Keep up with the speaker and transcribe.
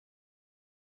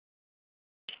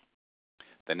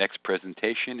The next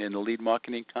presentation in the Lead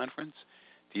Marketing Conference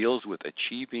deals with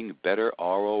achieving better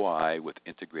ROI with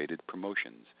integrated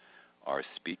promotions. Our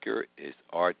speaker is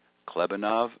Art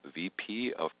Klebanov,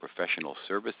 VP of Professional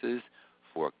Services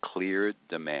for Clear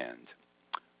Demand.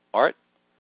 Art,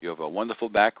 you have a wonderful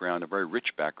background, a very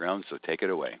rich background, so take it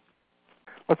away.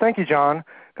 Well, thank you, John.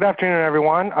 Good afternoon,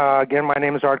 everyone. Again, my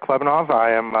name is Art Klebanov.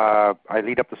 I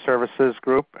lead up the services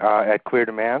group at Clear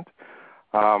Demand.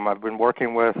 I've been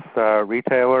working with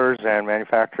retailers and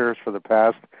manufacturers for the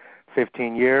past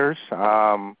 15 years.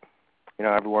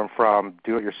 Everyone from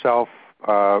do-it-yourself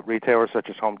retailers such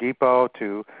as Home Depot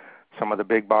to some of the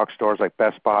big box stores like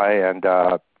Best Buy and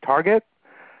Target.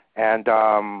 And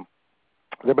there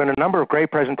have been a number of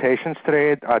great presentations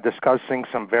today discussing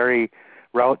some very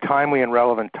timely and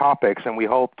relevant topics, and we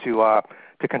hope to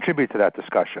contribute to that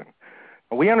discussion.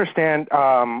 We understand.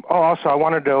 Also, I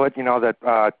wanted to let you know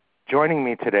that joining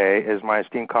me today is my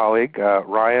esteemed colleague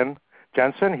Ryan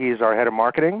Jensen. He's our head of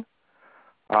marketing,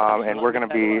 and he's going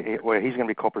to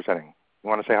be co-presenting. You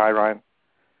want to say hi, Ryan?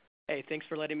 Hey, thanks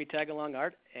for letting me tag along,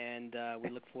 Art, and we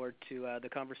look forward to the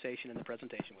conversation and the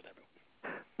presentation with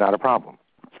everyone. Not a problem.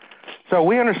 So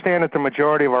we understand that the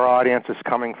majority of our audience is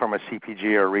coming from a CPG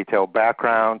or retail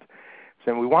background,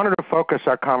 and we wanted to focus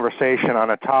our conversation on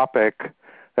a topic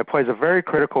that plays a very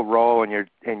critical role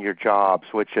in your jobs,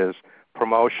 which is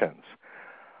promotions.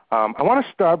 I want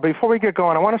to start, before we get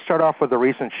going, I want to start off with a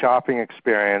recent shopping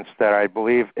experience that I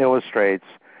believe illustrates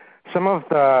some of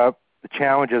the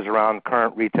challenges around the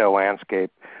current retail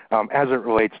landscape as it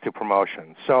relates to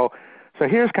promotions. So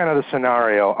here's kind of the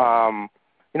scenario.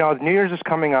 New Year's is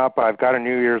coming up. I've got a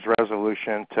New Year's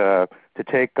resolution to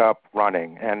take up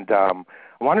running, and I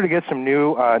wanted to get some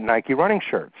new Nike running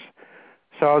shirts.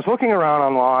 So I was looking around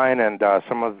online and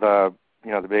some of the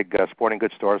big sporting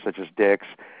goods stores such as Dick's,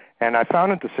 and I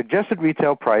found that the suggested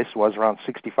retail price was around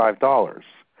 $65,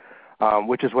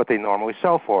 which is what they normally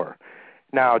sell for.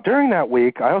 Now, during that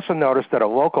week, I also noticed that a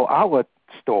local outlet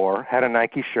store had a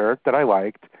Nike shirt that I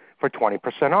liked for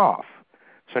 20% off.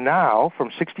 So now,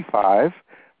 from $65,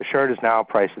 the shirt is now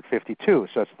priced at $52,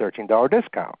 so it's a $13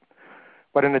 discount.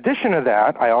 But in addition to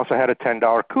that, I also had a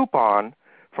 $10 coupon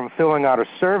from filling out a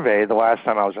survey the last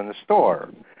time I was in the store,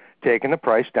 taking the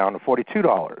price down to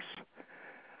 $42.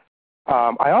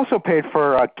 I also paid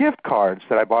for gift cards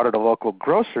that I bought at a local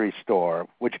grocery store,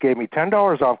 which gave me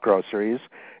 $10 off groceries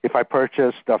if I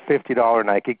purchased a $50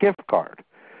 Nike gift card.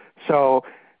 So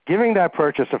giving that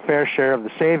purchase a fair share of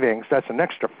the savings, that's an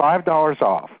extra $5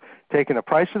 off, taking the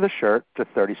price of the shirt to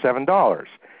 $37.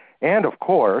 And, of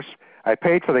course, I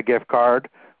paid for the gift card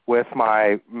with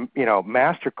my,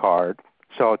 MasterCard,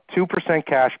 so 2%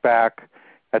 cash back,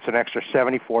 that's an extra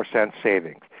 74-cent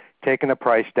savings, taking the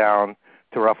price down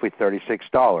to roughly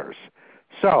 $36.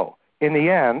 So, in the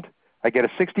end, I get a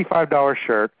 $65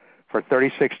 shirt for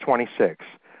 $36.26,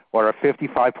 or a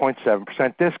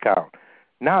 55.7% discount.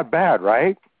 Not bad,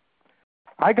 right?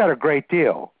 I got a great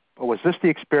deal. But was this the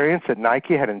experience that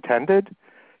Nike had intended?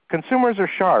 Consumers are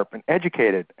sharp and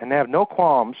educated, and they have no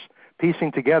qualms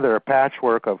piecing together a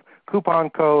patchwork of coupon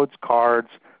codes, cards,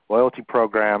 loyalty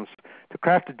programs to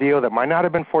craft a deal that might not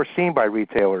have been foreseen by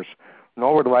retailers,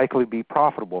 nor would likely be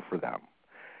profitable for them.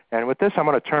 And with this, I'm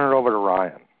going to turn it over to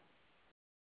Ryan.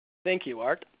 Thank you,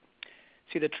 Art.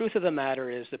 See, the truth of the matter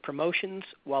is that promotions,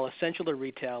 while essential to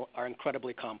retail, are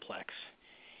incredibly complex.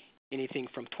 Anything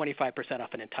from 25%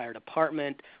 off an entire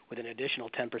department with an additional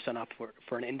 10% off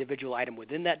for an individual item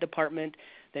within that department.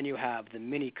 Then you have the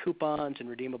mini coupons and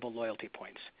redeemable loyalty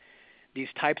points. These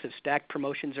types of stacked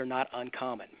promotions are not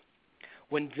uncommon.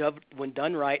 When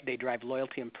done right, they drive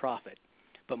loyalty and profit.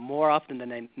 But more often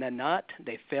than not,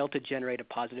 they fail to generate a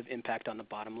positive impact on the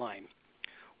bottom line.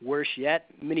 Worse yet,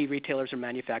 many retailers or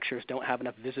manufacturers don't have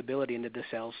enough visibility into the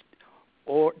sales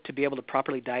or to be able to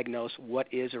properly diagnose what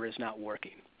is or is not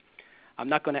working. I'm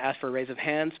not going to ask for a raise of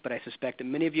hands, but I suspect that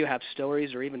many of you have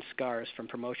stories or even scars from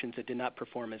promotions that did not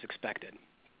perform as expected.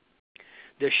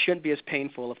 This shouldn't be as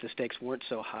painful if the stakes weren't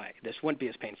so high. This wouldn't be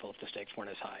as painful if the stakes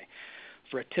weren't as high.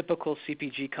 For a typical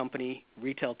CPG company,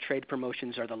 retail trade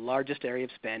promotions are the largest area of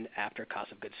spend after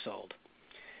cost of goods sold.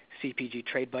 CPG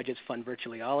trade budgets fund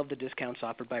virtually all of the discounts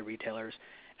offered by retailers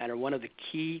and are one of the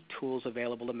key tools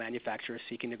available to manufacturers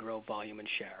seeking to grow volume and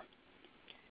share.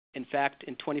 In fact,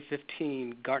 in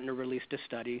 2015, Gartner released a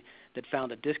study that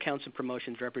found that discounts and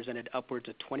promotions represented upwards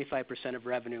of 25% of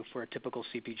revenue for a typical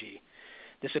CPG.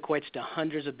 This equates to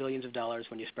hundreds of billions of dollars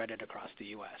when you spread it across the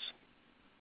U.S.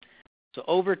 So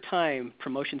over time,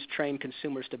 promotions train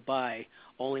consumers to buy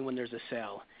only when there's a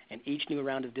sale, and each new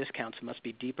round of discounts must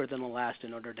be deeper than the last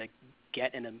in order to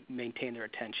get and maintain their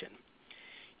attention.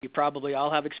 You probably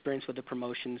all have experience with the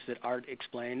promotions that Art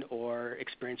explained, or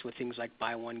experience with things like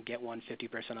buy one, get one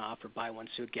 50% off, or buy one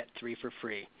suit, get three for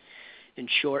free. In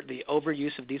short, the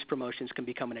overuse of these promotions can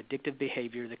become an addictive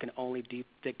behavior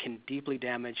that can deeply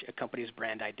damage a company's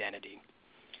brand identity.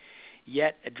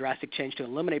 Yet, a drastic change to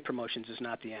eliminate promotions is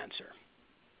not the answer.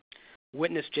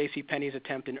 Witness JCPenney's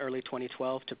attempt in early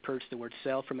 2012 to purge the word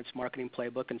sale from its marketing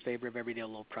playbook in favor of everyday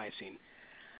low pricing.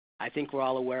 I think we're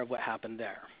all aware of what happened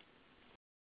there.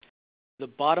 The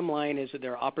bottom line is that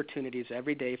there are opportunities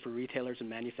every day for retailers and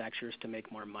manufacturers to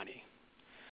make more money.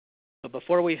 But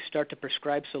before we start to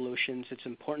prescribe solutions, it's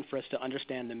important for us to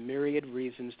understand the myriad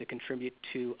reasons that contribute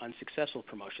to unsuccessful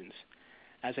promotions.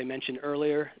 As I mentioned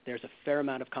earlier, there's a fair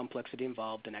amount of complexity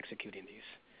involved in executing these.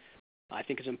 I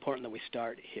think it's important that we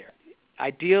start here.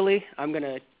 Ideally, I'm going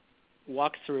to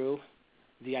walk through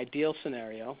the ideal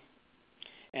scenario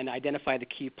and identify the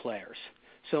key players.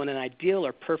 So in an ideal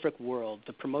or perfect world,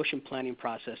 the promotion planning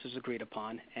process is agreed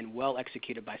upon and well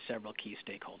executed by several key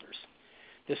stakeholders.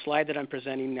 This slide that I'm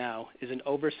presenting now is an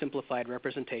oversimplified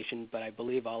representation, but I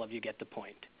believe all of you get the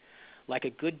point. Like a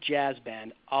good jazz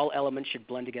band, all elements should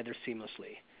blend together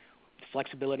seamlessly,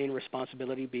 flexibility and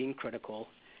responsibility being critical,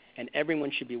 and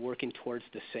everyone should be working towards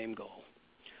the same goal.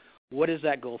 What is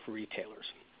that goal for retailers?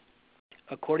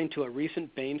 According to a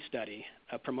recent Bain study,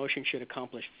 a promotion should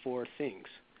accomplish 4 things.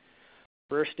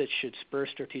 First, it should spur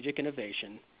strategic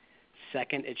innovation.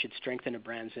 Second, it should strengthen a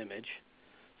brand's image.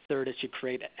 Third, it should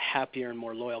create happier and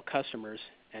more loyal customers.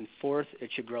 And fourth, it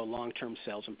should grow long-term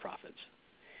sales and profits.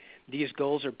 These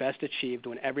goals are best achieved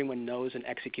when everyone knows and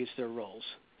executes their roles.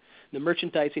 The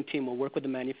merchandising team will work with the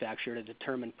manufacturer to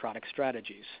determine product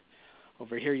strategies.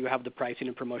 Over here you have the pricing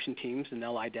and promotion teams, and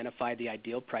they'll identify the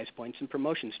ideal price points and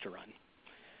promotions to run.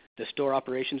 The store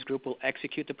operations group will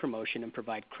execute the promotion and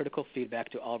provide critical feedback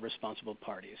to all responsible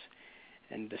parties.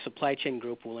 And the supply chain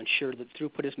group will ensure that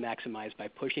throughput is maximized by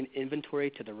pushing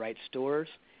inventory to the right stores,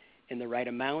 in the right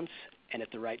amounts, and at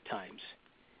the right times.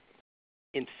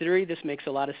 In theory, this makes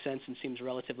a lot of sense and seems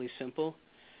relatively simple,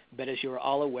 but as you are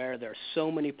all aware, there are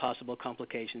so many possible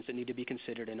complications that need to be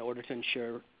considered in order to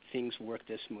ensure things work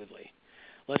this smoothly.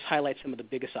 Let's highlight some of the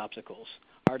biggest obstacles.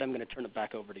 Art, I'm going to turn it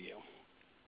back over to you.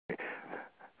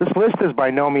 This list is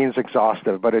by no means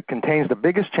exhaustive, but it contains the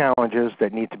biggest challenges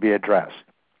that need to be addressed.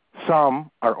 Some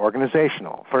are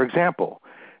organizational. For example,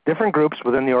 different groups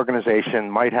within the organization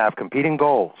might have competing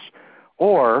goals,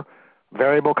 or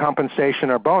variable compensation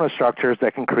or bonus structures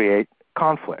that can create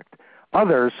conflict.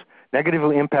 Others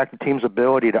negatively impact the team's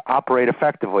ability to operate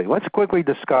effectively. Let's quickly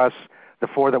discuss the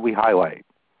 4 that we highlight.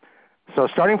 So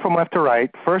starting from left to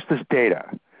right, first is data.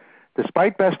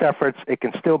 Despite best efforts, it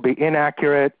can still be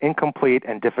inaccurate, incomplete,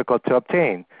 and difficult to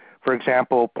obtain. For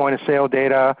example, point-of-sale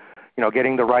data,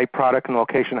 getting the right product and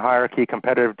location hierarchy,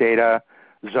 competitive data,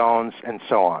 zones, and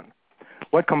so on.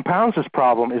 What compounds this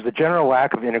problem is the general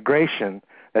lack of integration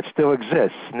that still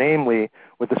exists, namely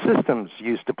with the systems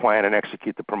used to plan and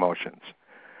execute the promotions.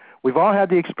 We've all had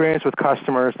the experience with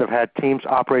customers that have had teams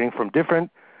operating from different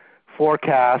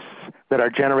forecasts that are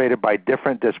generated by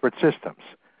different disparate systems.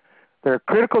 There are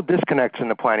critical disconnects in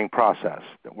the planning process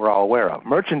that we're all aware of.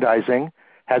 Merchandising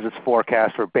has its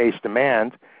forecast for base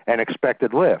demand and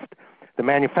expected lift. The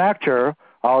manufacturer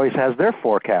always has their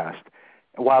forecast,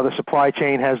 while the supply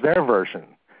chain has their version.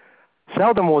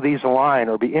 Seldom will these align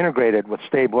or be integrated with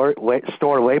stable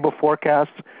store label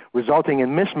forecasts, resulting in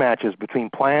mismatches between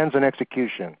plans and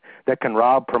execution that can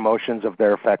rob promotions of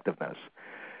their effectiveness.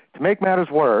 To make matters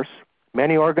worse,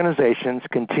 many organizations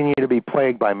continue to be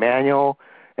plagued by manual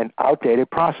and outdated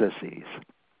processes.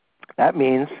 That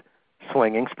means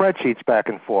slinging spreadsheets back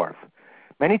and forth.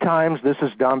 Many times this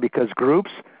is done because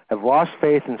groups have lost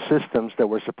faith in systems that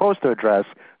were supposed to address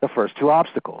the first 2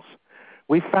 obstacles.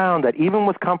 We found that even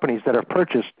with companies that have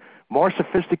purchased more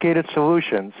sophisticated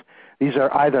solutions, these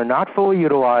are either not fully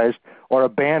utilized or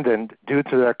abandoned due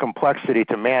to their complexity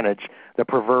to manage the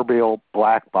proverbial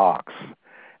black box.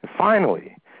 And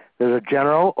finally, there's a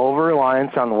general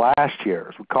over-reliance on last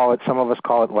year's. Some of us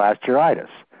call it last year-itis.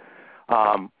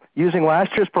 Using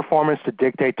last year's performance to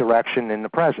dictate direction in the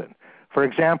present. For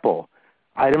example,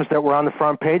 items that were on the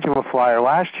front page of a flyer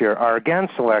last year are again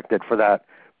selected for that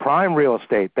prime real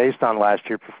estate based on last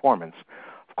year's performance.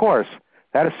 Of course,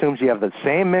 that assumes you have the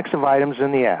same mix of items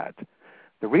in the ad.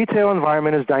 The retail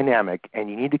environment is dynamic, and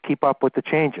you need to keep up with the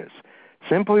changes.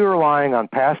 Simply relying on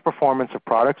past performance of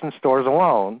products and stores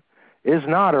alone is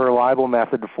not a reliable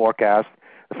method to forecast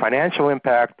the financial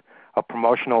impact of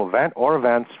promotional event or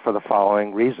events for the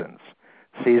following reasons.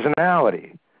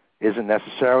 Seasonality isn't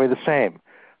necessarily the same.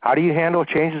 How do you handle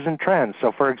changes in trends?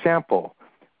 So, for example,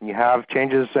 You have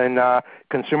changes in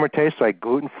consumer tastes like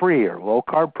gluten-free or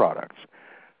low-carb products.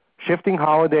 Shifting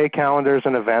holiday calendars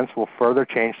and events will further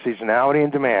change seasonality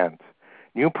and demand.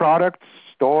 New products,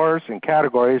 stores, and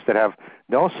categories that have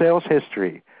no sales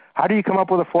history. How do you come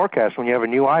up with a forecast when you have a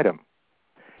new item?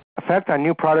 Effect on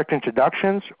new product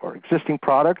introductions or existing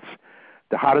products.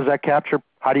 How does that capture?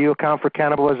 How do you account for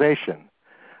cannibalization?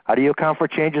 How do you account for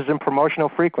changes in promotional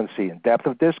frequency and depth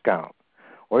of discount?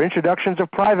 Or introductions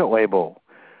of private label?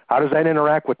 How does that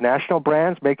interact with national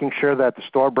brands, making sure that the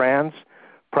store brands'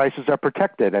 prices are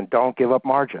protected and don't give up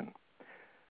margin?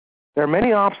 There are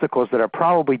many obstacles that are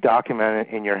probably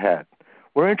documented in your head.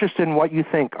 We're interested in what you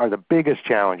think are the biggest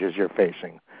challenges you're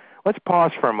facing. Let's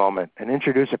pause for a moment and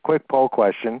introduce a quick poll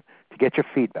question to get your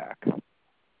feedback.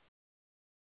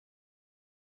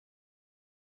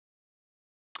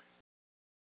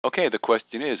 Okay, the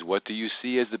question is, what do you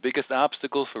see as the biggest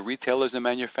obstacle for retailers and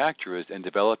manufacturers in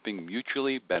developing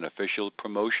mutually beneficial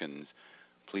promotions?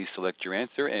 Please select your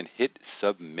answer and hit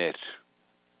submit.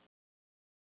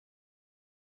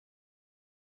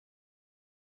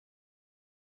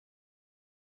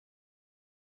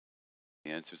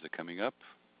 The answers are coming up.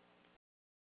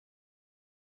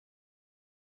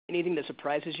 Anything that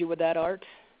surprises you with that, Art?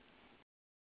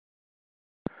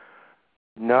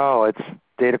 No, it's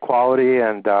data quality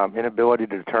and inability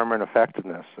to determine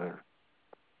effectiveness are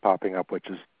popping up, which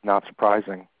is not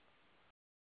surprising.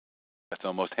 That's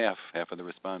almost half of the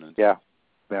respondents. Yeah.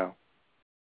 That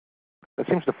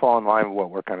seems to fall in line with what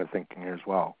we're kind of thinking here as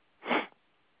well.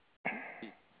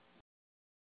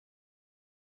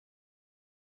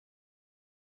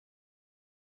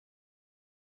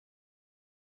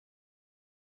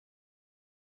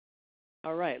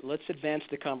 All right, let's advance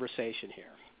the conversation here.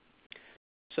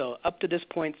 So up to this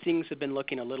point, things have been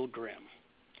looking a little grim.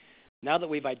 Now that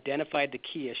we've identified the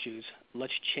key issues,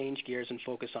 let's change gears and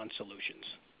focus on solutions.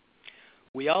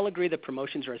 We all agree that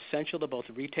promotions are essential to both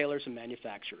retailers and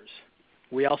manufacturers.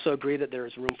 We also agree that there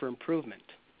is room for improvement.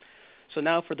 So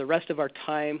now for the rest of our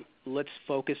time, let's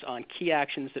focus on key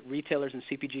actions that retailers and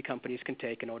CPG companies can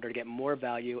take in order to get more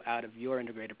value out of your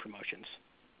integrated promotions.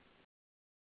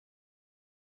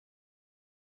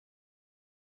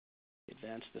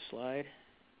 Advance the slide.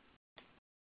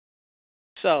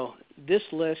 So this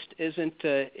list isn't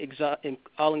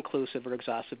all-inclusive or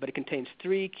exhaustive, but it contains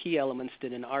 3 key elements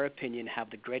that, in our opinion, have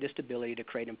the greatest ability to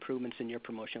create improvements in your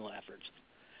promotional efforts.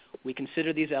 We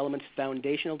consider these elements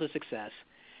foundational to success,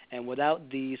 and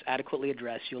without these adequately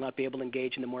addressed, you'll not be able to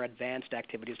engage in the more advanced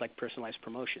activities like personalized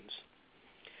promotions.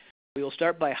 We will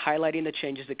start by highlighting the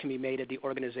changes that can be made at the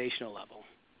organizational level.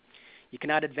 You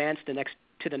cannot advance to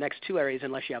the next 2 areas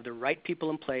unless you have the right people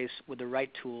in place with the right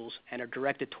tools and are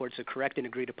directed towards the correct and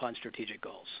agreed upon strategic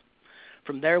goals.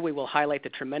 From there, we will highlight the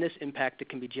tremendous impact that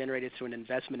can be generated through an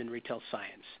investment in retail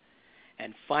science.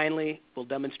 And finally, we'll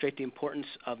demonstrate the importance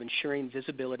of ensuring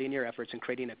visibility in your efforts and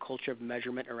creating a culture of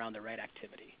measurement around the right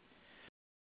activity.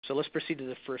 So let's proceed to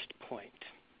the first point.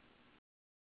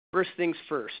 First things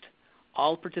first,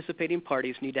 all participating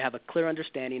parties need to have a clear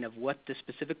understanding of what the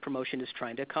specific promotion is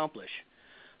trying to accomplish.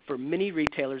 For many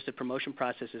retailers, the promotion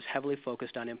process is heavily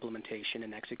focused on implementation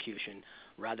and execution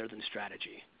rather than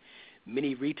strategy.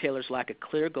 Many retailers lack a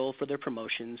clear goal for their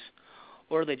promotions,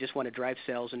 or they just want to drive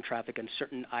sales and traffic on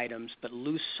certain items but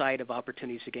lose sight of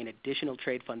opportunities to gain additional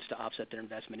trade funds to offset their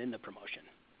investment in the promotion.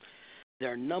 There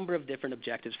are a number of different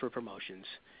objectives for promotions,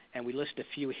 and we list a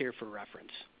few here for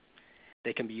reference.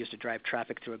 They can be used to drive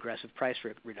traffic through aggressive price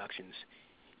reductions.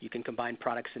 You can combine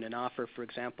products in an offer, for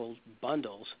example,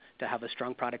 bundles, to have a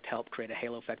strong product help create a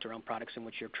halo effect around products in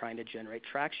which you're trying to generate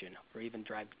traction or even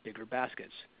drive bigger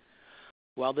baskets.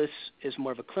 While this is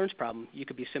more of a clearance problem, you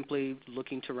could be simply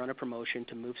looking to run a promotion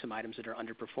to move some items that are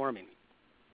underperforming.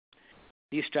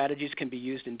 These strategies can be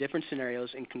used in different scenarios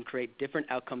and can create different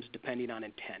outcomes depending on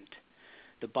intent.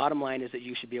 The bottom line is that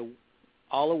you should be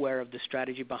all aware of the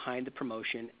strategy behind the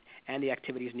promotion and the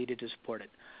activities needed to support it.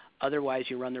 Otherwise,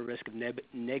 you run the risk of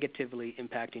negatively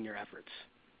impacting your efforts.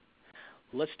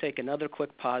 Let's take another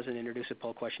quick pause and introduce a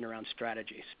poll question around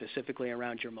strategy, specifically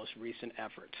around your most recent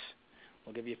efforts.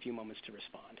 We'll give you a few moments to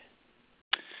respond.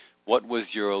 What was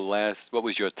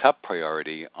your top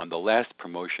priority on the last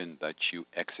promotion that you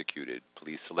executed?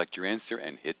 Please select your answer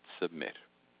and hit submit.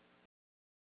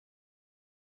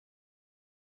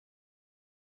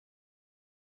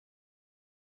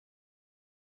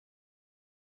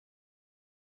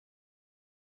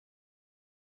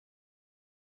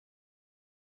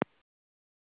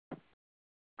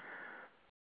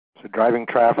 So driving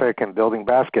traffic and building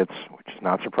baskets, which is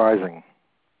not surprising.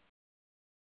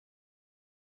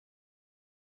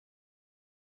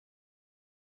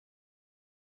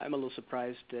 I'm a little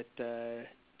surprised that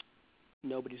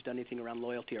nobody's done anything around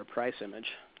loyalty or price image.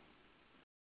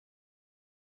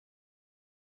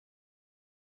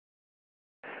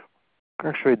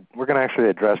 We're going to actually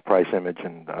address price image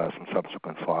in some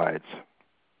subsequent slides.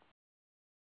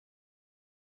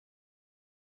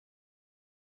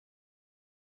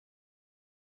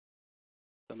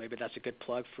 So maybe that's a good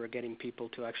plug for getting people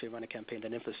to actually run a campaign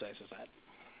that emphasizes that.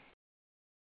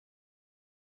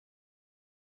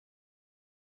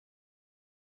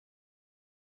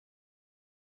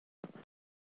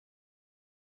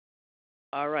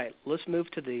 All right, let's move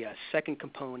to the second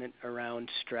component around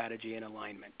strategy and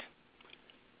alignment.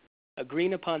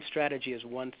 Agreeing upon strategy is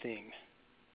one thing.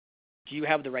 Do you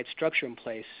have the right structure in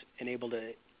place and able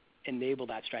to enable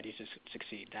that strategy to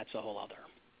succeed? That's a whole other.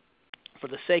 For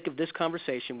the sake of this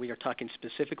conversation, we are talking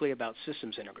specifically about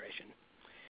systems integration.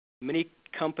 Many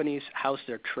companies house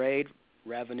their trade,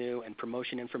 revenue, and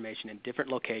promotion information in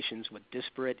different locations with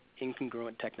disparate,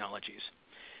 incongruent technologies.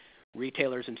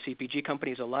 Retailers and CPG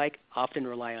companies alike often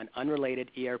rely on unrelated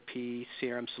ERP,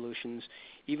 CRM solutions,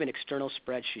 even external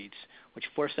spreadsheets, which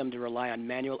force them to rely on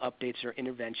manual updates or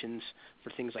interventions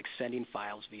for things like sending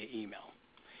files via email.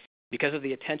 Because of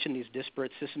the attention these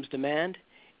disparate systems demand,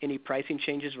 any pricing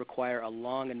changes require a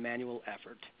long and manual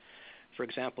effort. For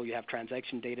example, you have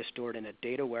transaction data stored in a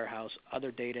data warehouse,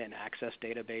 other data in an Access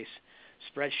database,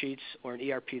 spreadsheets, or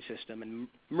an ERP system, and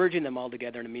merging them all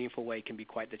together in a meaningful way can be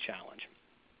quite the challenge.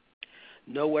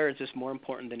 Nowhere is this more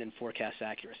important than in forecast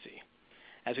accuracy.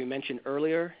 As we mentioned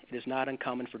earlier, it is not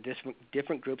uncommon for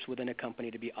different groups within a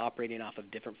company to be operating off of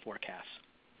different forecasts.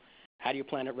 How do you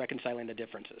plan at reconciling the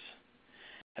differences?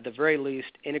 At the very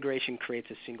least, integration creates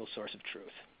a single source of truth.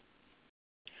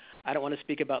 I don't want to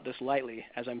speak about this lightly,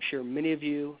 as I'm sure many of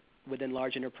you within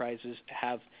large enterprises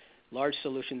have large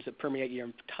solutions that permeate your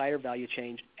entire value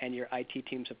chain, and your IT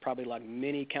teams have probably logged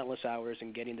many countless hours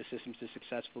in getting the systems to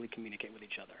successfully communicate with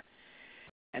each other.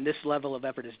 And this level of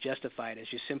effort is justified, as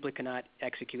you simply cannot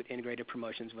execute integrated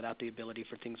promotions without the ability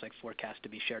for things like forecasts to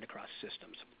be shared across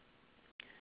systems.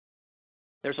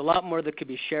 There's a lot more that could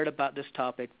be shared about this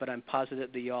topic, but I'm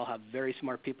positive that you all have very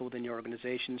smart people within your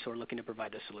organizations who are looking to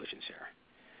provide the solutions here.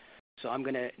 So I'm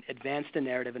going to advance the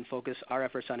narrative and focus our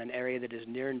efforts on an area that is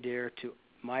near and dear to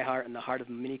my heart and the heart of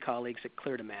many colleagues at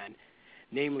ClearDemand,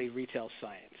 namely retail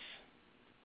science.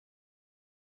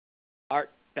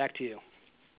 Art, back to you.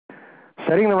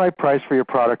 Setting the right price for your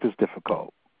product is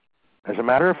difficult. As a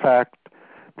matter of fact,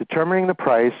 determining the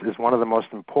price is one of the most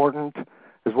important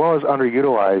as well as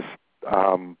underutilized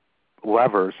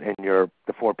levers in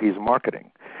the 4 Ps of marketing,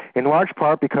 in large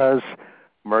part because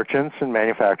merchants and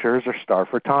manufacturers are starved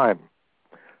for time.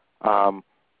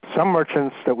 Some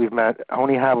merchants that we've met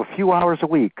only have a few hours a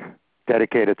week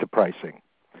dedicated to pricing.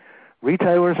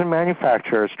 Retailers and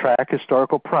manufacturers track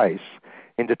historical price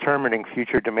in determining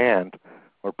future demand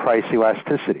or price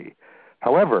elasticity.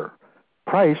 However,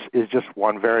 price is just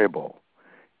one variable.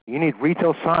 You need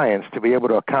retail science to be able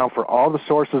to account for all the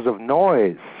sources of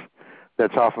noise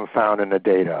that's often found in the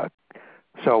data.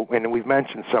 So, and we've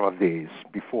mentioned some of these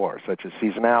before, such as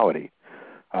seasonality,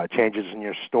 changes in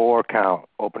your store count,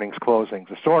 openings, closings,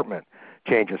 assortment,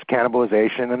 changes,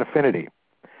 cannibalization, and affinity.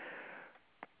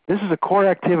 This is a core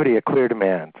activity at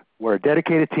ClearDemand, where a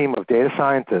dedicated team of data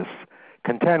scientists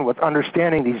contend with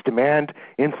understanding these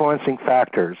demand-influencing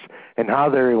factors and how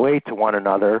they relate to one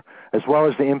another, as well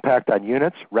as the impact on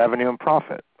units, revenue, and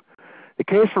profit. The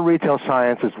case for retail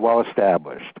science is well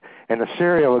established, and the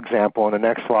serial example in the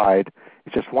next slide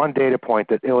is just one data point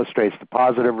that illustrates the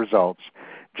positive results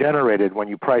generated when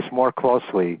you price more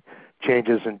closely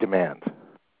changes in demand.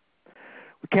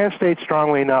 We can't state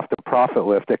strongly enough the profit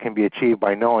lift that can be achieved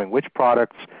by knowing which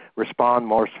products respond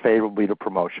most favorably to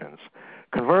promotions.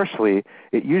 Conversely,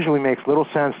 it usually makes little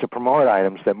sense to promote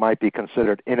items that might be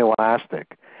considered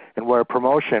inelastic and where a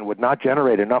promotion would not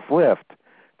generate enough lift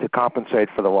to compensate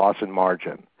for the loss in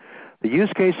margin. The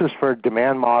use cases for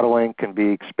demand modeling can be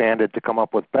expanded to come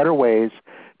up with better ways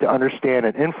to understand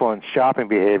and influence shopping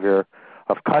behavior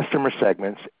of customer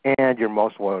segments and your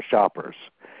most loyal shoppers.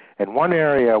 And one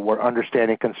area where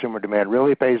understanding consumer demand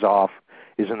really pays off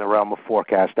is in the realm of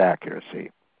forecast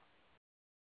accuracy.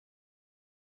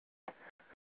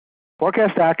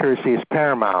 Forecast accuracy is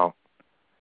paramount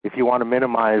if you want to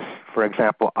minimize, for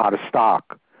example, out of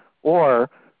stock, or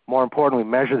more importantly,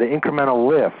 measure the incremental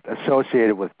lift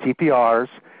associated with TPRs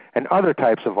and other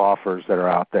types of offers that are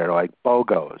out there, like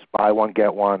BOGOs, buy one,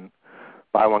 get one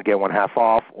half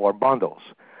off, or bundles.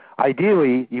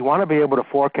 Ideally, you want to be able to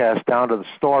forecast down to the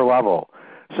store level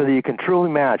so that you can truly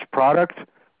match product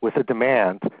with the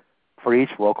demand for each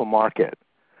local market.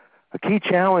 A key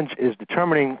challenge is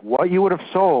determining what you would have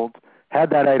sold had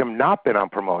that item not been on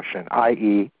promotion,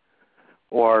 i.e.,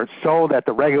 or sold at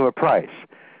the regular price.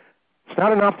 It's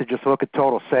not enough to just look at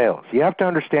total sales. You have to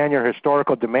understand your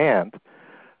historical demand,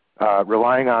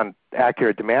 relying on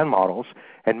accurate demand models,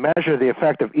 and measure the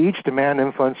effect of each demand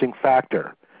influencing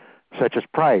factor, such as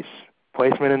price,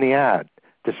 placement in the ad,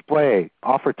 display,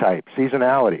 offer type,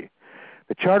 seasonality.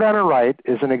 The chart on the right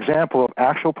is an example of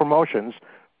actual promotions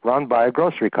run by a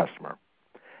grocery customer.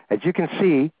 As you can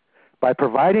see, by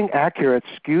providing accurate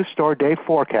SKU store day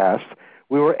forecasts,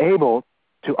 we were able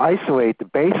to isolate the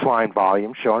baseline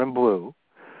volume shown in blue,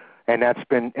 and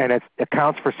it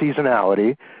accounts for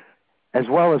seasonality, as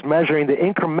well as measuring the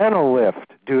incremental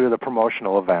lift due to the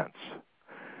promotional events.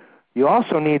 You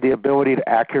also need the ability to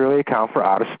accurately account for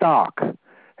out of stock.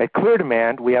 At Clear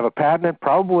Demand, we have a patented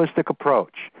probabilistic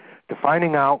approach to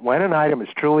finding out when an item is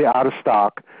truly out of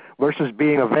stock versus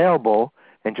being available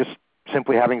and just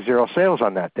simply having zero sales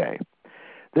on that day.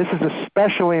 This is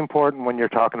especially important when you're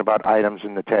talking about items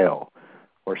in the tail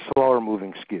or slower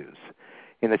moving SKUs.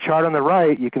 In the chart on the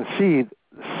right, you can see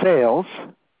sales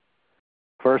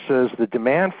versus the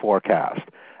demand forecast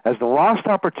as the lost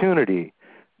opportunity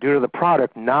due to the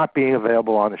product not being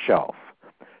available on the shelf.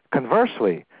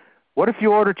 Conversely, what if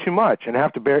you order too much and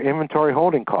have to bear inventory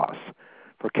holding costs?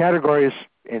 For categories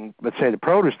in, let's say, the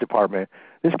produce department,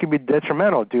 this can be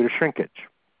detrimental due to shrinkage.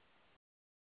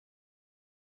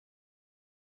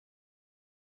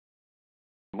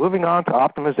 Moving on to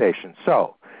optimization.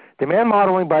 So, demand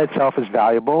modeling by itself is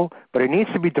valuable, but it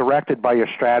needs to be directed by your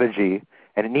strategy,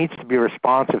 and it needs to be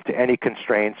responsive to any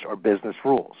constraints or business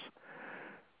rules.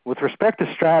 With respect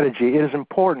to strategy, it is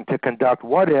important to conduct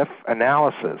what-if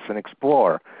analysis and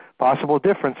explore possible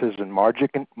differences in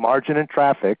margin and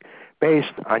traffic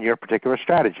based on your particular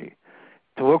strategy.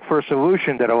 To look for a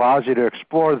solution that allows you to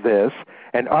explore this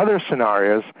and other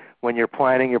scenarios when you're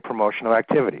planning your promotional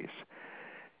activities.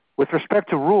 With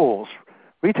respect to rules,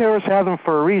 retailers have them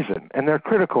for a reason, and they're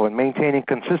critical in maintaining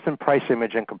consistent price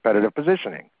image and competitive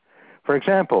positioning. For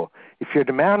example, if your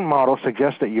demand model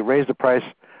suggests that you raise the price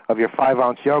of your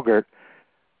 5-ounce yogurt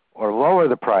or lower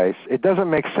the price, it doesn't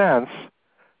make sense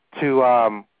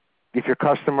to, if your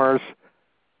customers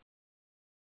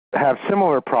have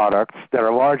similar products that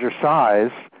are larger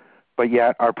size but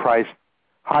yet are priced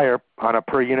higher on a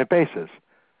per unit basis.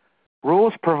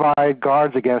 Rules provide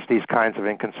guards against these kinds of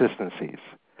inconsistencies.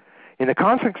 In the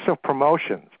context of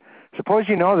promotions, suppose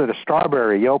you know that a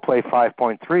strawberry Yoplait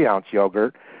 5.3-ounce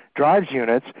yogurt drives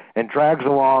units and drags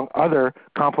along other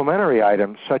complementary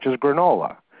items such as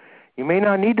granola. You may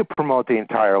not need to promote the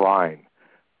entire line,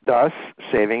 thus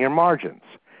saving your margins.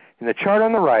 In the chart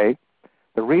on the right,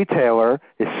 the retailer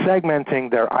is segmenting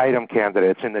their item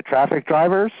candidates into traffic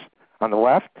drivers on the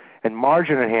left and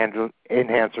margin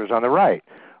enhancers on the right,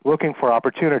 looking for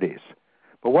opportunities.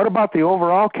 But what about the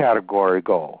overall category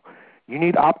goal? You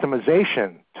need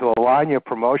optimization to align your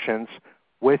promotions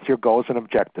with your goals and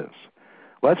objectives.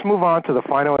 Let's move on to the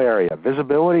final area,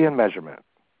 visibility and measurement.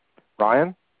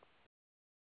 Ryan?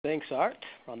 Thanks, Art.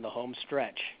 On the home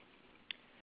stretch.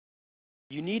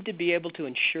 You need to be able to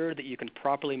ensure that you can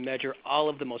properly measure all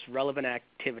of the most relevant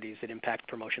activities that impact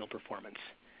promotional performance.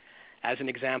 As an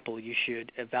example, you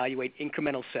should evaluate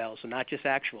incremental sales and not just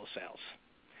actual sales.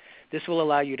 This will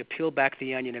allow you to peel back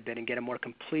the onion a bit and get a more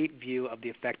complete view of the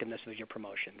effectiveness of your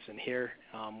promotions. And here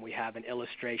we have an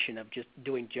illustration of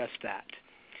doing just that.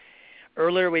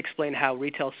 Earlier we explained how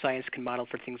retail science can model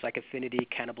for things like affinity,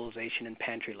 cannibalization, and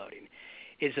pantry loading.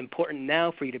 It is important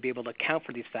now for you to be able to account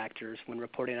for these factors when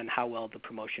reporting on how well the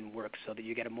promotion works so that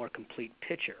you get a more complete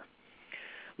picture.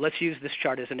 Let's use this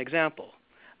chart as an example.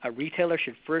 A retailer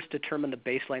should first determine the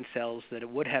baseline sales that it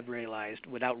would have realized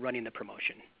without running the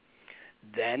promotion.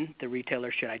 Then the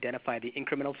retailer should identify the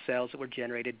incremental sales that were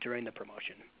generated during the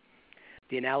promotion.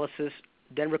 The analysis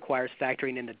then requires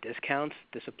factoring in the discounts,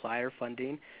 the supplier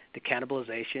funding, the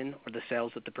cannibalization or the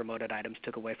sales that the promoted items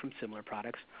took away from similar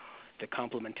products, the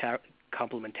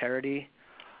complementarity,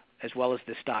 as well as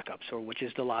the stock-ups, or which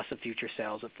is the loss of future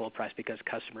sales at full price because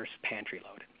customers pantry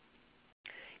load.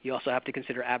 You also have to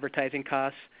consider advertising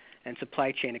costs and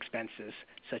supply chain expenses,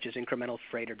 such as incremental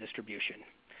freight or distribution.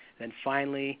 Then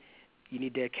finally, you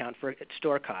need to account for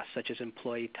store costs, such as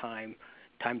employee time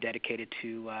dedicated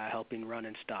to helping run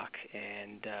and stock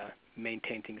and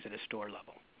maintain things at a store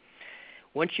level.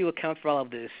 Once you account for all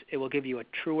of this, it will give you a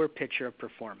truer picture of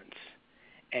performance.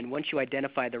 And once you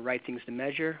identify the right things to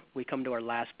measure, we come to our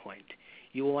last point.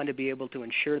 You will want to be able to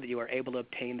ensure that you are able to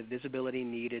obtain the visibility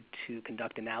needed to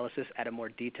conduct analysis at a more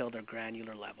detailed or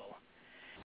granular level.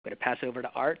 I'm going to pass over to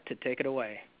Art to take it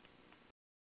away.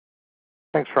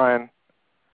 Thanks, Ryan.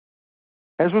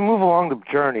 As we move along the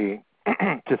journey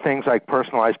to things like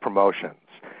personalized promotions,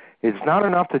 it's not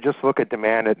enough to just look at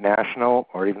demand at national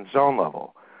or even zone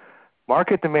level.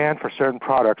 Market demand for certain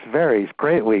products varies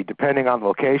greatly depending on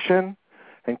location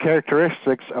and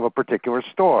characteristics of a particular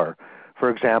store.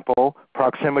 For example,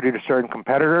 proximity to certain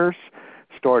competitors,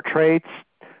 store traits,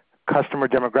 customer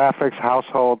demographics,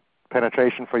 household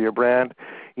penetration for your brand.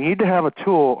 You need to have a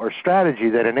tool or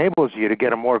strategy that enables you to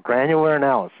get a more granular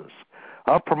analysis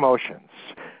of promotions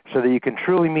so that you can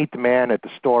truly meet demand at the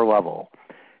store level.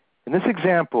 In this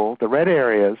example, the red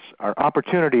areas are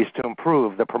opportunities to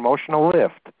improve the promotional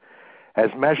lift as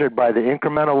measured by the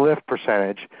incremental lift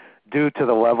percentage due to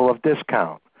the level of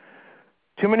discount.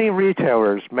 Too many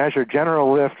retailers measure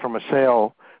general lift from a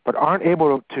sale but aren't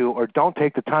able to or don't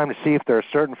take the time to see if there are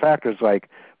certain factors like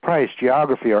price,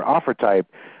 geography, or offer type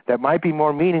that might be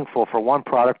more meaningful for one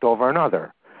product over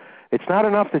another. It's not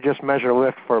enough to just measure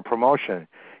lift for a promotion.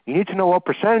 You need to know what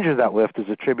percentage of that lift is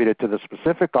attributed to the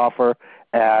specific offer,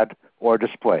 ad, or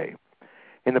display.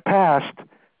 In the past,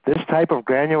 this type of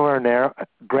granular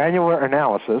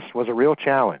analysis was a real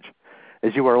challenge,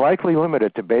 as you were likely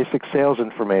limited to basic sales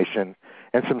information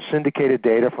and some syndicated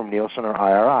data from Nielsen or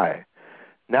IRI.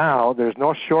 Now, there's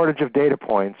no shortage of data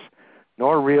points,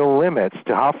 nor real limits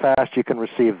to how fast you can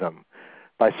receive them.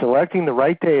 By selecting the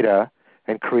right data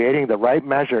and creating the right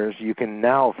measures, you can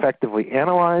now effectively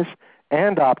analyze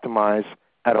and optimize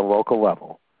at a local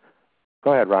level.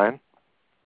 Go ahead, Ryan.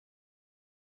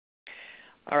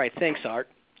 All right, thanks, Art.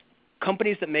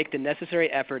 Companies that make the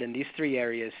necessary effort in these three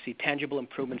areas see tangible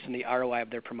improvements in the ROI of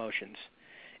their promotions.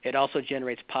 It also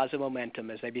generates positive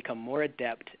momentum as they become more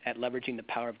adept at leveraging the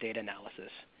power of data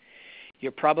analysis.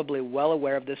 You're probably well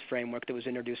aware of this framework that was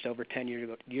introduced over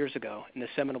 10 years ago in the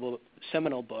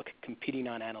seminal book, Competing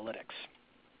on Analytics.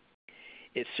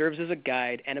 It serves as a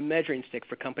guide and a measuring stick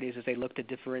for companies as they look to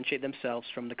differentiate themselves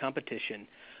from the competition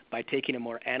by taking a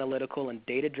more analytical and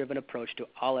data-driven approach to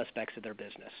all aspects of their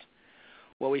business.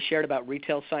 What we shared about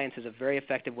retail science is a very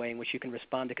effective way in which you can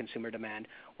respond to consumer demand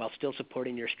while still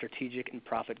supporting your strategic and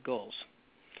profit goals.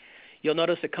 You'll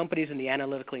notice that companies in the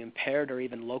analytically impaired or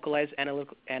even localized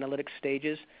analytic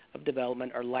stages of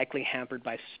development are likely hampered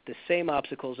by the same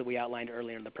obstacles that we outlined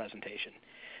earlier in the presentation.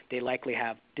 They likely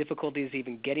have difficulties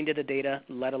even getting to the data,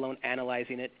 let alone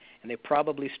analyzing it, and they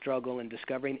probably struggle in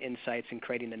discovering insights and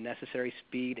creating the necessary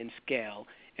speed and scale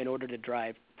in order to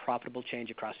drive profitable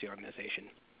change across the organization.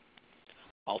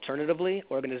 Alternatively,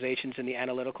 organizations in the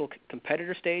analytical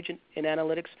competitor stage in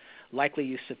analytics likely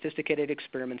use sophisticated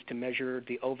experiments to measure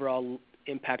the overall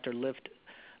impact or lift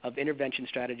of intervention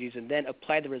strategies and then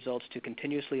apply the results to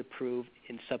continuously improve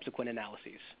in subsequent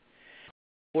analyses.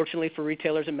 Fortunately for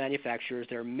retailers and manufacturers,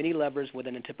 there are many levers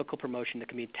within a typical promotion that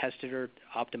can be tested or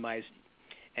optimized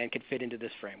and can fit into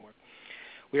this framework.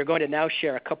 We are going to now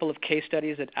share a couple of case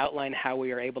studies that outline how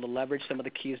we are able to leverage some of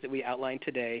the keys that we outlined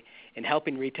today in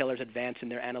helping retailers advance in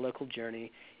their analytical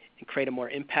journey and create a more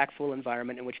impactful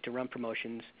environment in which to run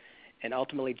promotions and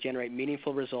ultimately generate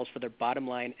meaningful results for their bottom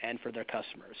line and for their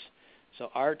customers. So,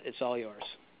 Art, it's all yours.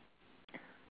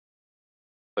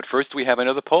 But first we have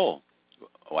another poll.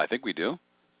 Oh, I think we do.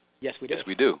 Yes, we do. Yes,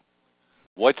 we do.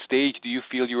 What stage do you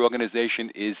feel your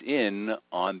organization is in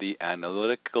on the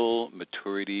analytical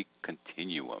maturity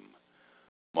continuum?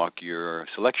 Mark your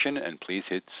selection and please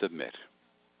hit submit.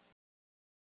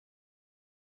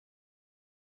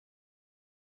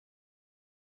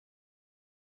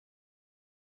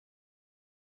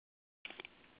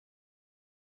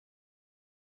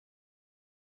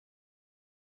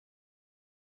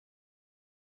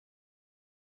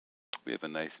 We have a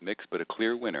nice mix, but a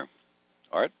clear winner.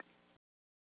 Art?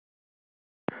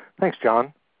 Thanks,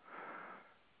 John.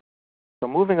 So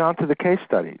moving on to the case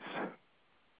studies.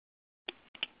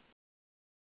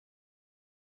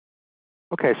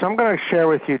 Okay, so I'm going to share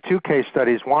with you two case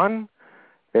studies. One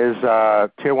is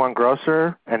a Tier 1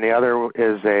 grocer, and the other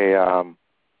is a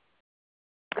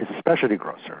specialty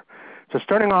grocer. So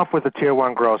starting off with the Tier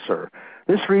 1 grocer.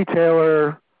 This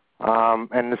retailer,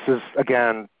 and this is,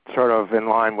 again, sort of in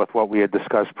line with what we had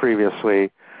discussed previously,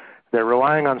 they're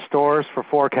relying on stores for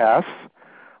forecasts,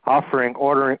 often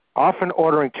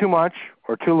ordering too much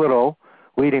or too little,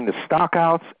 leading to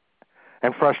stockouts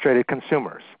and frustrated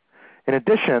consumers. In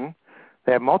addition,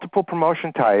 they have multiple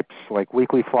promotion types like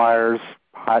weekly flyers,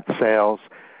 hot sales,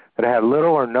 that had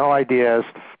little or no ideas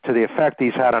to the effect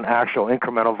these had on actual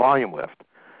incremental volume lift.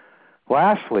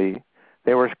 Lastly,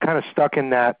 they were kind of stuck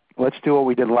in that let's do what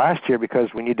we did last year because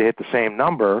we need to hit the same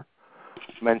number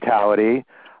mentality.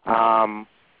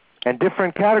 And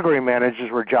different category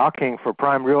managers were jockeying for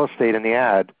prime real estate in the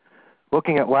ad,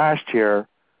 looking at last year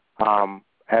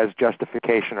as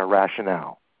justification or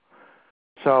rationale.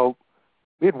 So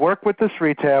we had worked with this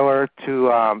retailer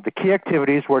to, the key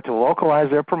activities were to localize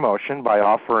their promotion by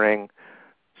offering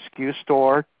SKU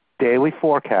store daily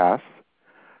forecasts,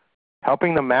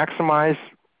 helping them maximize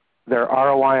their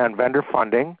ROI on vendor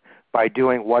funding by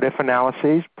doing what-if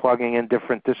analyses, plugging in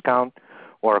different discounts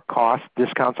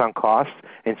on costs,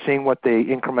 and seeing what the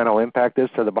incremental impact is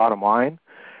to the bottom line,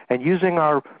 and using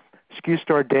our SKU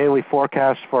store daily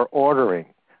forecast for ordering,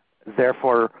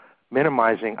 therefore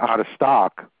minimizing out of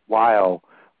stock while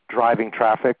driving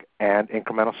traffic and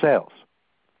incremental sales.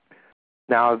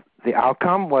 Now, the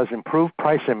outcome was improved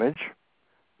price image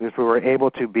because we were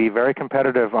able to be very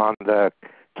competitive on the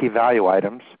key value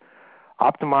items,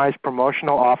 optimize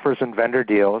promotional offers and vendor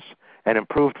deals, and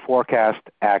improved forecast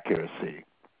accuracy.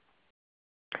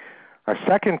 Our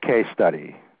second case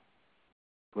study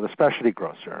with a specialty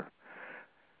grocer.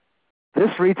 This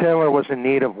retailer was in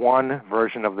need of one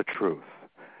version of the truth.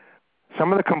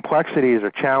 Some of the complexities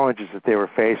or challenges that they were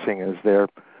facing is they're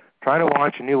trying to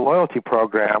launch a new loyalty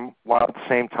program while at the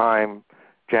same time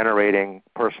generating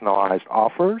personalized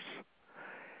offers.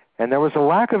 And there was a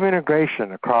lack of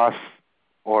integration across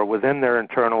or within their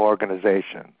internal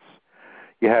organizations.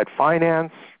 You had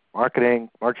finance, marketing,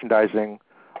 merchandising,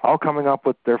 all coming up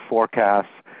with their forecasts,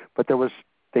 but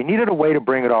they needed a way to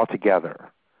bring it all together.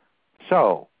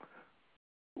 So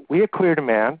we at Clear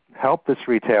Demand helped this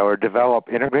retailer develop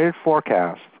integrated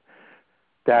forecasts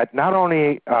that not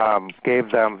only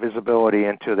gave them visibility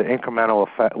into the incremental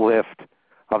lift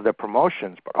of their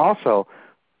promotions, but also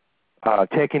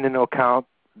taking into account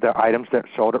the items that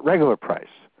sold at regular price.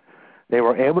 They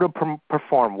were able to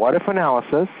perform what-if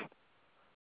analysis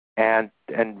and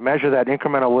measure that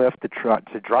incremental lift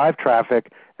to drive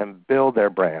traffic and build their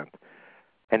brand.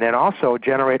 And then also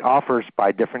generate offers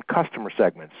by different customer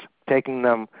segments,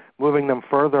 moving them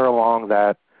further along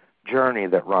that journey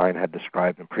that Ryan had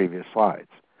described in previous slides.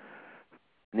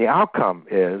 And the outcome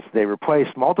is they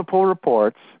replaced multiple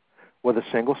reports with a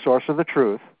single source of the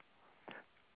truth.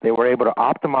 They were able to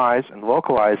optimize and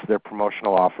localize their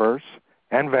promotional offers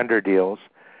and vendor deals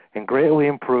and greatly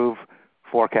improve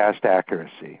forecast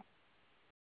accuracy.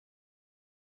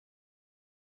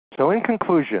 So in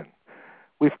conclusion,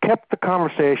 we've kept the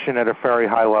conversation at a very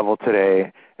high level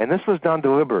today, and this was done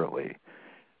deliberately.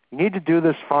 You need to do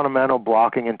this fundamental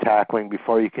blocking and tackling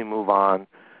before you can move on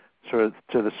to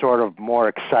the sort of more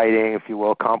exciting, if you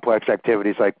will, complex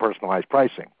activities like personalized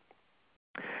pricing.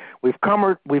 We've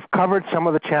covered some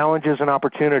of the challenges and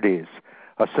opportunities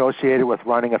associated with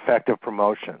running effective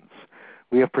promotions.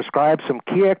 We have prescribed some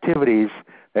key activities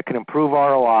that can improve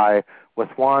ROI, with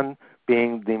one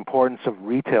being the importance of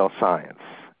retail science,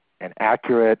 an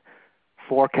accurate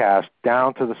forecast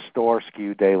down to the store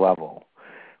SKU day level.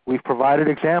 We've provided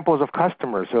examples of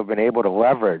customers who have been able to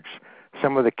leverage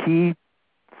some of the key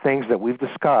things that we've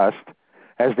discussed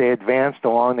as they advanced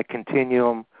along the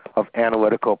continuum of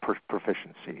analytical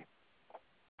proficiency.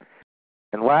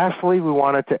 And lastly, we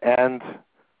wanted to end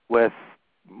with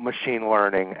machine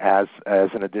learning as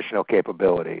an additional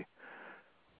capability.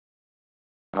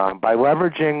 By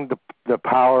leveraging the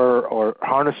power or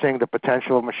harnessing the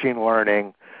potential of machine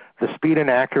learning, the speed and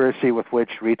accuracy with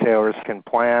which retailers can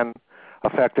plan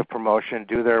effective promotion,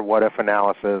 do their what-if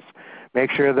analysis,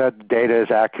 make sure that the data is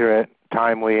accurate,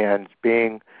 timely, and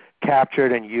being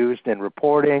captured and used in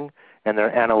reporting, and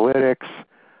their analytics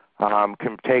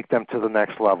can take them to the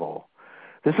next level.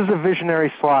 This is a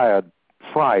visionary slide,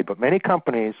 but many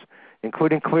companies,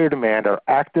 including Clear Demand, are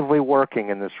actively working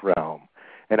in this realm.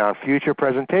 And in future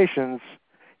presentations,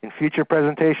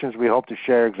 we hope to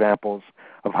share examples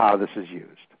of how this is used.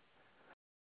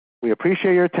 We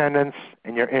appreciate your attendance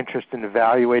and your interest in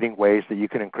evaluating ways that you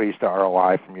can increase the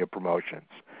ROI from your promotions.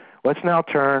 Let's now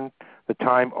turn the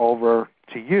time over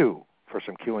to you for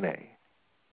some Q&A.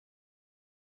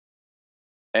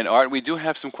 And Art, we do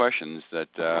have some questions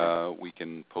that we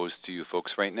can pose to you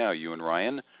folks right now, you and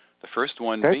Ryan. The first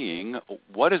one being,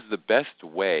 what is the best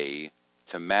way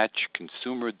to match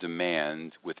consumer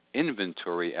demand with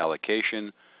inventory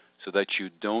allocation so that you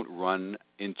don't run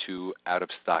into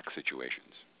out-of-stock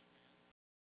situations?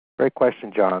 Great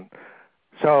question, John.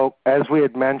 So as we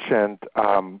had mentioned,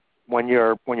 when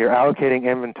you're allocating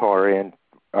inventory and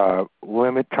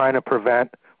trying to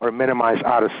prevent or minimize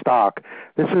out of stock,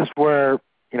 this is where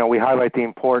we highlight the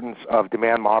importance of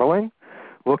demand modeling,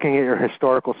 looking at your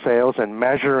historical sales and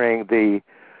measuring the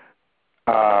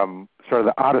sort of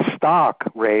the out of stock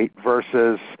rate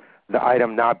versus the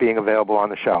item not being available on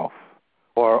the shelf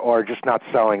or just not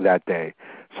selling that day.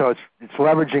 So it's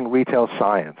leveraging retail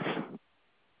science.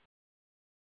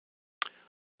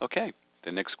 Okay.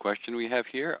 the next question we have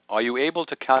here. Are you able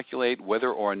to calculate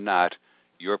whether or not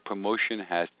your promotion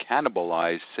has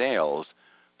cannibalized sales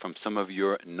from some of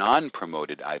your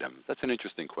non-promoted items? That's an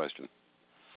interesting question.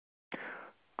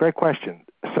 Great question.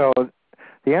 So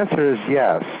the answer is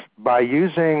yes. By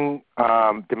using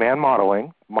demand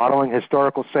modeling, modeling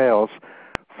historical sales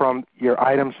from your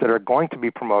items that are going to be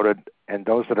promoted and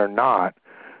those that are not,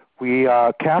 we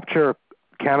capture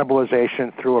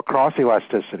cannibalization through a cross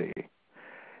elasticity.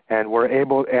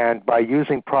 And by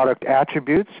using product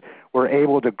attributes, we're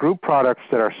able to group products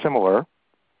that are similar,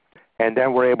 and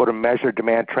then we're able to measure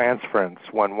demand transference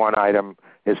when one item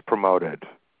is promoted.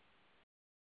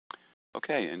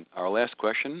 Okay, and our last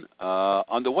question,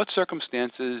 under what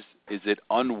circumstances is it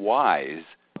unwise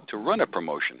to run a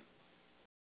promotion?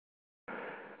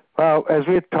 Well, as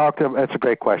we talked about, that's a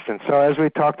great question. So as we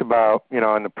talked about, in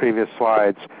the previous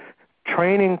slides,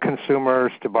 training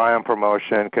consumers to buy on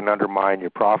promotion can undermine your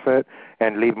profit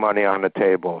and leave money on the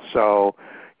table. So,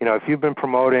 if you've been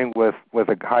promoting with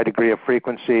a high degree of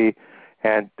frequency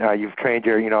and you've trained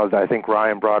I think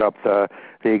Ryan brought up the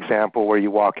example where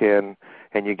you walk in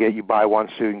and you buy one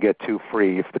suit and get two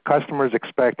free. If the customer is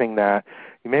expecting that,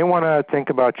 you may want to think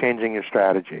about changing your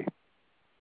strategy.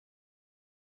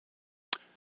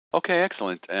 Okay,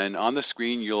 excellent. And on the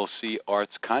screen, you'll see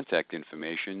Art's contact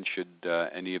information should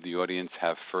any of the audience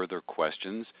have further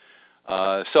questions.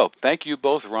 So thank you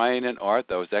both, Ryan and Art.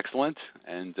 That was excellent.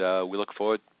 And we look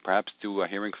forward perhaps to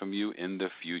hearing from you in the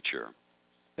future.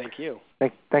 Thank you.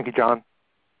 Thank you, John.